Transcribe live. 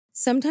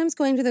Sometimes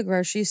going to the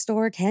grocery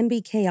store can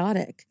be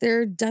chaotic.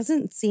 There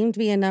doesn't seem to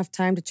be enough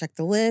time to check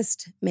the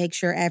list, make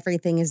sure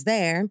everything is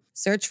there,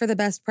 search for the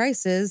best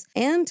prices,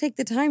 and take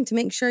the time to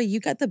make sure you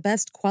get the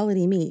best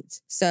quality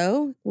meat.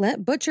 So,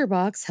 let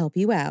ButcherBox help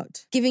you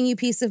out. Giving you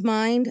peace of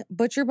mind,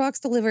 ButcherBox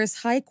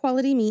delivers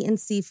high-quality meat and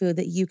seafood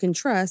that you can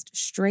trust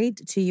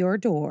straight to your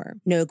door.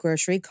 No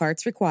grocery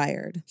carts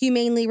required.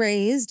 Humanely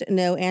raised,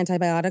 no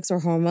antibiotics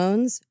or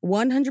hormones,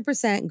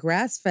 100%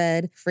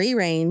 grass-fed,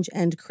 free-range,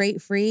 and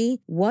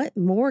crate-free. What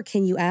more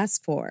can you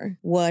ask for?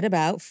 What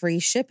about free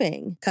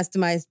shipping,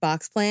 customized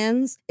box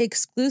plans,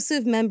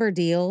 exclusive member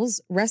deals,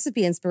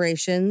 recipe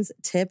inspirations,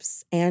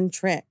 tips, and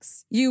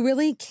tricks? You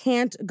really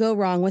can't go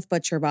wrong with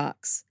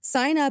ButcherBox.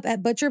 Sign up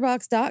at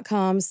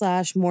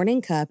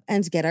butcherbox.com/morningcup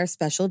and get our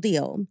special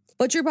deal.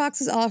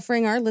 ButcherBox is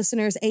offering our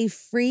listeners a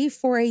free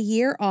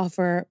for-a-year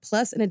offer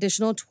plus an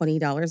additional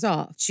 $20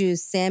 off.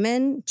 Choose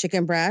salmon,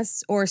 chicken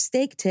breasts, or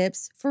steak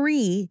tips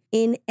free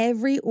in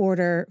every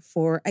order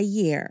for a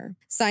year.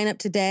 Sign up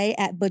today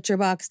at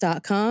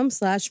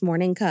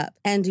butcherbox.com/morningcup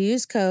and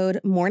use code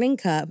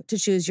MORNINGCUP to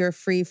choose your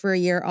free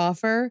for-a-year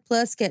offer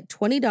plus get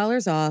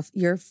 $20 off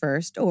your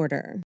first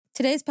order.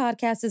 Today's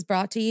podcast is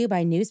brought to you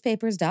by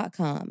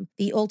newspapers.com,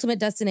 the ultimate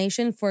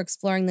destination for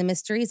exploring the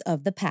mysteries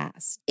of the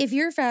past. If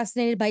you're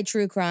fascinated by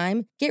true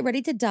crime, get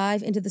ready to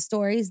dive into the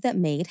stories that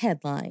made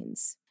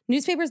headlines.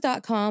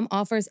 Newspapers.com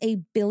offers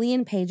 1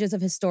 billion pages of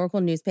historical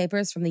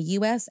newspapers from the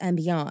U.S. and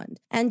beyond,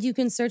 and you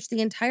can search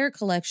the entire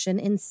collection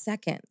in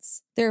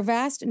seconds. Their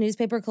vast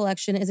newspaper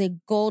collection is a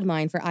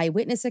goldmine for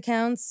eyewitness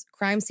accounts,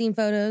 crime scene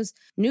photos,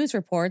 news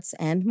reports,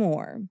 and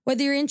more.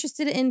 Whether you're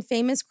interested in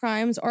famous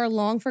crimes or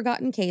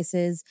long-forgotten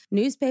cases,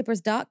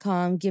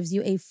 newspapers.com gives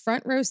you a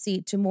front row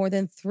seat to more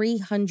than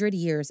 300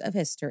 years of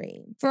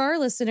history. For our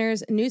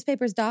listeners,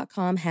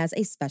 newspapers.com has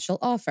a special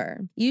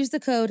offer. Use the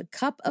code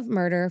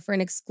CUPOFMURDER for an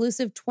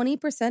exclusive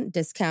 20%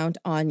 discount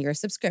on your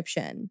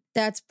subscription.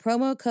 That's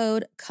promo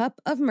code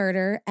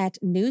CUPOFMURDER at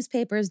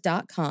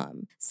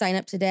newspapers.com. Sign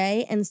up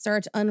today and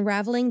start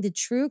unraveling the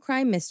true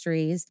crime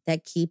mysteries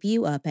that keep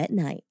you up at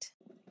night.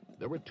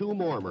 There were 2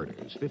 more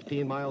murders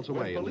 15 miles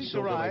away. When police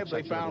arrived,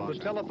 they found the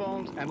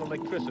telephones and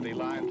electricity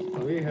lines.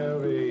 We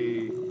have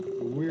a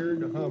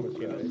weird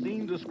homicide. A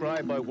scene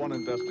described by one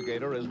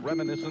investigator as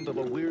reminiscent of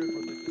a weird...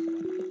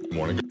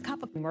 Morning.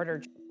 Cup of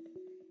murder.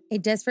 A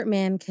desperate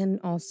man can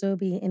also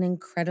be an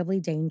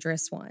incredibly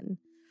dangerous one.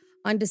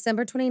 On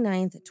December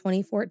 29th,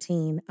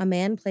 2014, a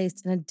man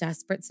placed in a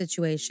desperate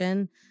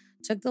situation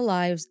took the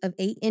lives of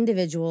 8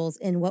 individuals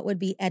in what would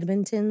be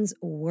Edmonton's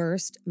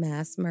worst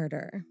mass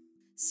murder.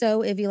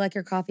 So if you like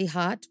your coffee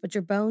hot but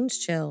your bones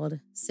chilled,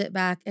 sit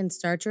back and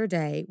start your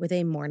day with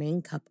a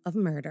morning cup of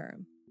murder.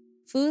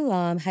 Phu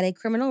Lam had a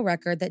criminal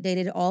record that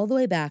dated all the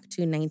way back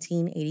to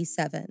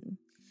 1987.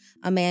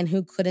 A man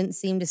who couldn't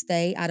seem to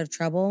stay out of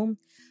trouble,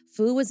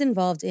 Phu was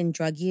involved in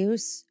drug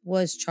use,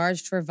 was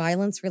charged for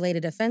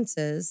violence-related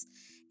offenses,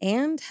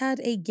 and had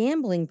a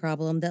gambling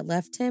problem that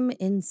left him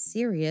in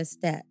serious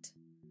debt.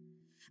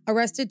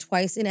 Arrested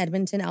twice in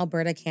Edmonton,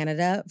 Alberta,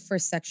 Canada, for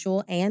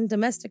sexual and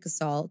domestic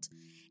assault,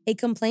 a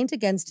complaint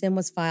against him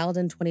was filed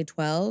in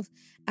 2012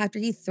 after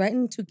he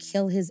threatened to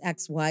kill his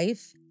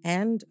ex-wife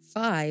and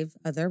 5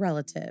 other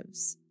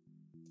relatives.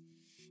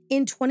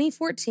 In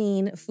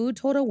 2014, Phu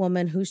told a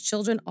woman whose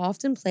children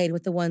often played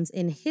with the ones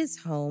in his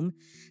home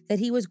that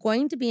he was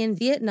going to be in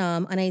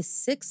Vietnam on a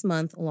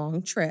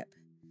 6-month-long trip.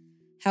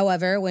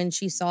 However, when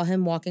she saw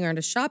him walking around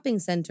a shopping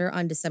center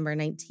on December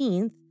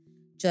 19th,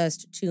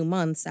 just 2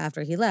 months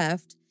after he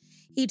left,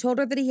 he told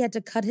her that he had to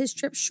cut his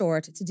trip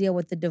short to deal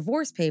with the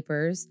divorce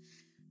papers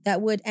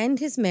that would end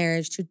his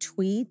marriage to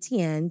Thuy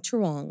Tien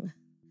Truong,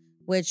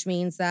 which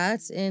means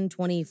that in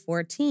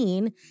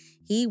 2014,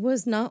 he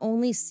was not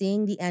only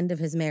seeing the end of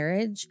his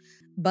marriage,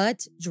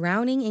 but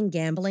drowning in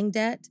gambling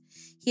debt.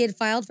 He had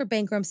filed for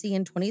bankruptcy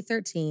in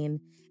 2013,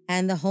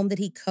 and the home that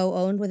he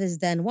co-owned with his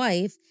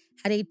then-wife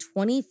had a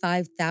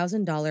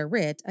 $25,000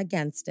 writ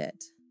against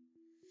it.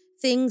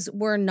 Things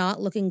were not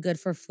looking good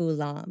for Phu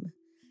Lam,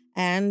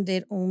 and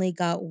it only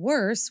got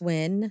worse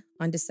when,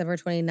 on December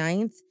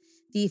 29th,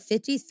 the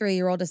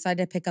 53-year-old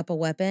decided to pick up a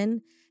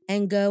weapon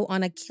and go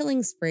on a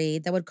killing spree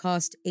that would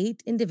cost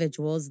 8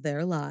 individuals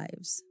their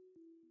lives.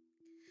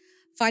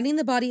 Finding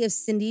the body of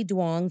Cindy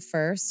Duong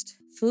first,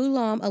 Phu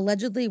Lam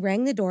allegedly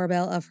rang the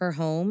doorbell of her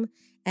home,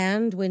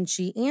 and when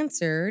she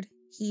answered,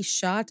 he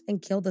shot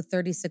and killed the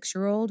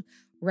 36-year-old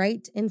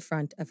right in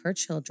front of her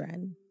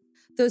children.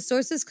 Those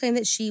sources claim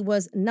that she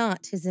was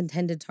not his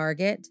intended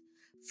target.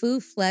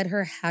 Phu fled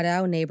her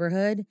Hadao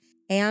neighborhood,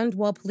 and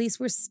while police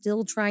were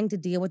still trying to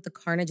deal with the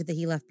carnage that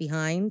he left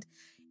behind,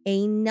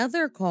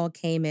 another call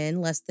came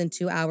in less than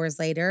 2 hours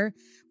later,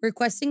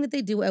 requesting that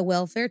they do a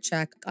welfare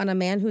check on a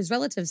man whose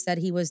relatives said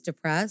he was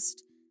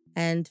depressed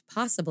and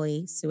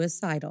possibly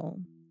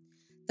suicidal.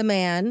 The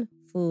man,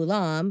 Phu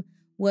Lam,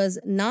 was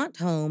not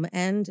home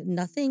and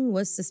nothing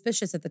was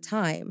suspicious at the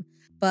time,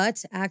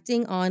 but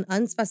acting on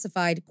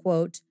unspecified,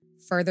 quote,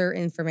 further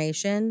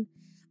information,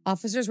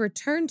 officers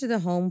returned to the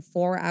home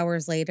 4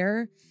 hours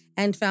later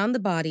and found the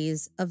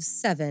bodies of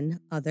 7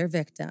 other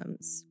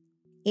victims.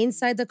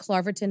 Inside the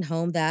Clarverton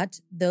home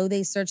that, though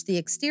they searched the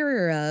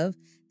exterior of,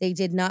 they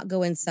did not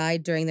go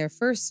inside during their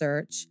first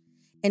search,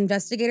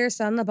 investigators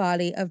found the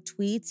body of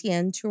Thuy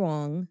Tien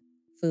Truong,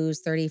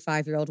 Phu's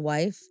 35-year-old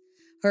wife,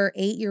 her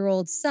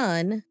 8-year-old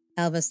son,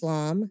 Elvis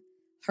Lam,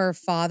 her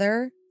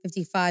father,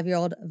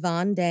 55-year-old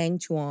Van Dang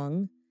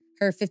Truong,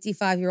 her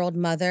 55-year-old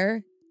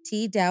mother,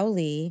 Thi Dao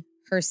Lee,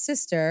 her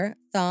sister,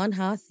 Thon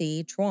Ha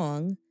Thi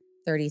Truong,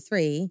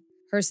 33,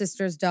 her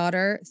sister's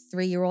daughter,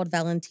 3-year-old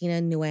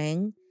Valentina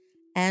Nguyen,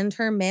 and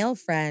her male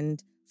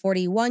friend,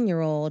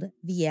 41-year-old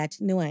Viet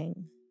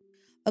Nguyen.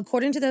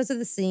 According to those at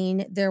the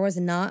scene, there was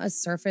not a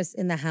surface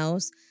in the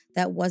house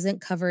that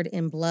wasn't covered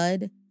in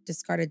blood,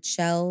 discarded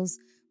shells,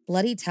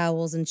 bloody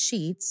towels and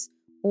sheets,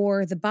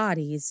 or the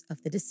bodies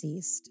of the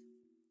deceased.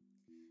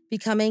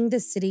 Becoming the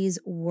city's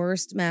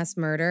worst mass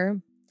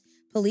murder,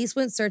 police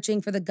went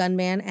searching for the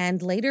gunman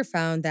and later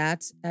found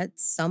that, at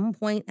some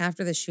point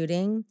after the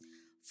shooting,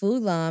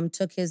 Phu Lam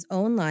took his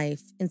own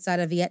life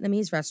inside a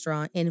Vietnamese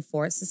restaurant in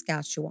Fort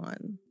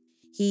Saskatchewan.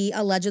 He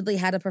allegedly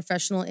had a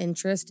professional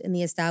interest in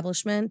the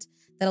establishment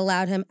that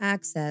allowed him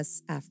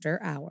access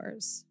after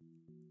hours.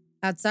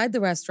 Outside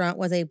the restaurant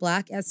was a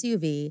black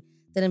SUV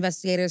that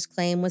investigators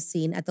claim was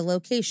seen at the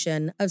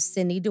location of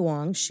Cindy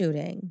Duong's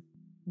shooting.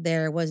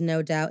 There was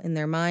no doubt in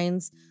their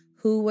minds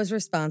who was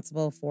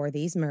responsible for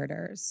these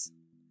murders.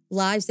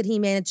 Lives that he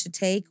managed to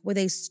take with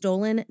a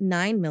stolen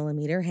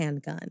 9mm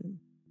handgun.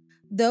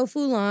 Though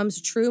Phu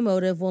Lam's true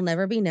motive will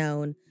never be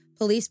known,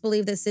 police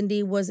believe that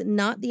Cindy was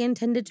not the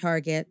intended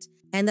target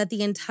and that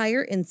the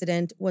entire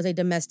incident was a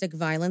domestic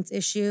violence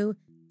issue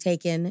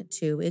taken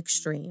to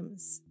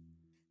extremes.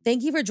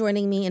 Thank you for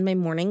joining me in my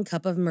morning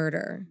cup of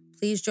murder.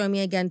 Please join me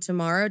again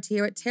tomorrow to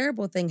hear what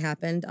terrible thing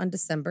happened on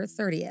December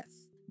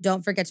 30th.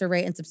 Don't forget to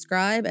rate and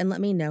subscribe and let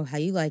me know how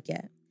you like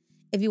it.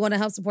 If you want to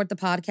help support the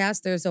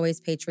podcast, there's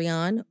always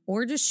Patreon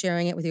or just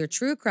sharing it with your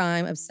true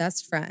crime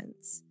obsessed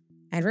friends.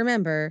 And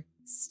remember,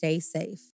 stay safe.